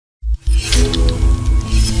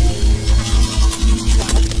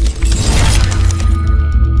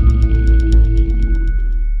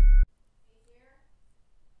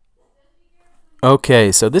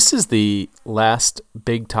Okay, so this is the last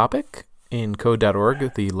big topic in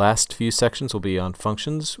code.org. The last few sections will be on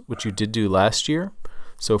functions, which you did do last year.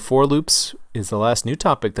 So for loops is the last new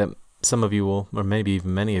topic that some of you will, or maybe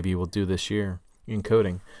even many of you will do this year in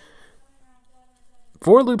coding.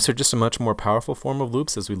 For loops are just a much more powerful form of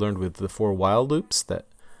loops, as we learned with the for while loops, that,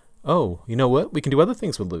 oh, you know what, we can do other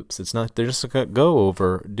things with loops. It's not, they're just going to go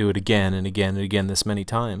over, do it again and again and again this many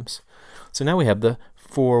times. So now we have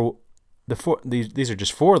these are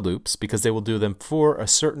just for loops because they will do them for a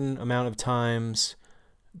certain amount of times,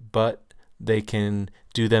 but they can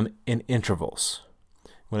do them in intervals.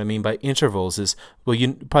 What I mean by intervals is, well,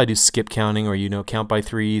 you probably do skip counting, or count by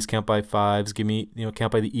threes, count by fives,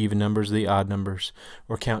 count by the even numbers, the odd numbers,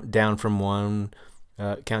 or count down from one,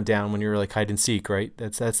 count down when you're like hide and seek, right?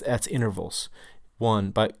 That's intervals.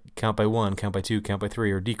 Count by one, count by two, count by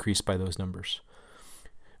three, or decrease by those numbers,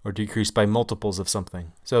 or decrease by multiples of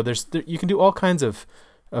something. So you can do all kinds of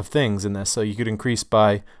things in this. So you could increase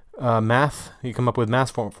by math. You come up with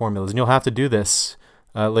math formulas, and you'll have to do this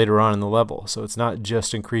later on in the level. So it's not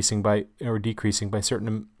just increasing by or decreasing by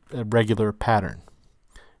certain regular pattern,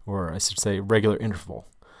 or I should say regular interval.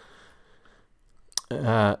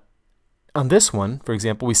 On this one, for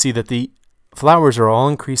example, we see that the flowers are all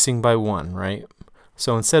increasing by one, right?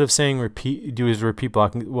 So instead of saying repeat, do a repeat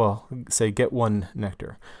block, well, say get one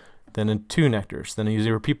nectar, then two nectars, then I use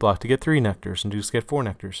a repeat block to get three nectars, and just get four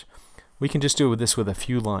nectars. We can just do this with a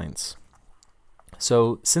few lines.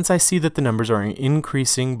 So since I see that the numbers are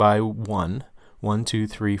increasing by 1, 2,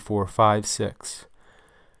 3, 4, 5, 6,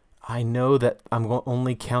 I know that I'm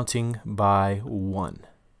only counting by 1.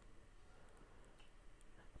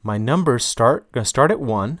 My numbers going to start at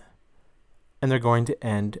 1, and they're going to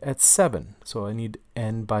end at 7. So I need to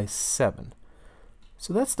end by 7.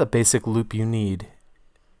 So that's the basic loop you need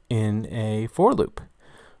in a for loop.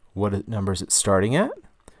 What number is it starting at?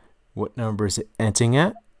 What number is it ending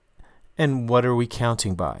at? And what are we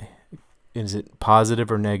counting by? Is it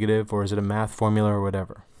positive or negative, or is it a math formula or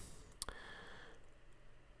whatever?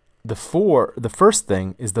 The first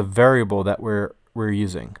thing is the variable that we're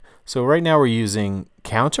using. So right now we're using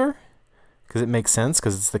counter, because it makes sense,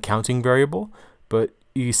 because it's the counting variable. But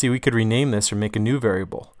you see, we could rename this or make a new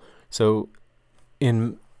variable. So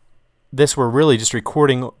in this, we're really just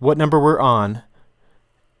recording what number we're on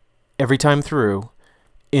every time through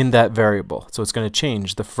in that variable. So it's going to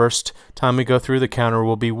change. The first time we go through, the counter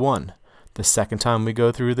will be 1. The second time we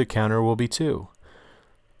go through, the counter will be 2.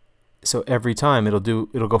 So every time it'll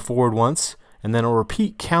go forward once, and then it'll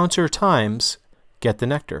repeat counter times get the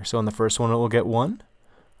nectar. So on the first one it will get 1.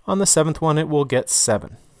 On the 7th one it will get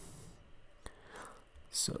 7.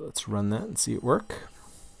 So let's run that and see it work.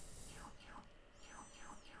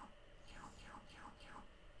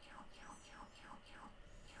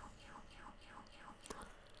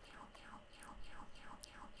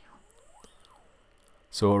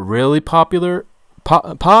 So a really popular,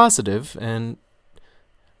 positive, and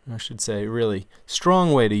I should say really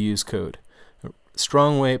strong way to use code. A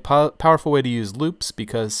strong way, powerful way to use loops,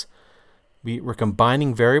 because we're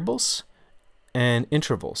combining variables and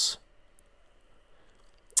intervals.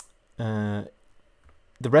 The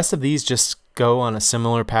rest of these just go on a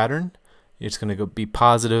similar pattern. It's going to be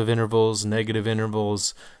positive intervals, negative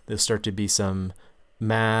intervals. There's start to be some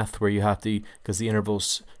math where you have to, because the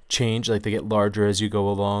intervals change, like they get larger as you go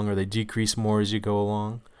along, or they decrease more as you go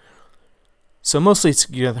along. So mostly it's,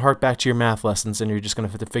 you have to hark back to your math lessons, and you're just going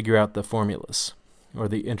to have to figure out the formulas or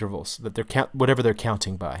the intervals that whatever they're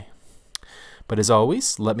counting by. But as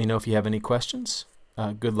always, let me know if you have any questions.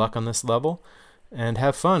 Good luck on this level, and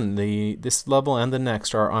have fun. This level and the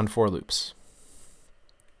next are on for loops.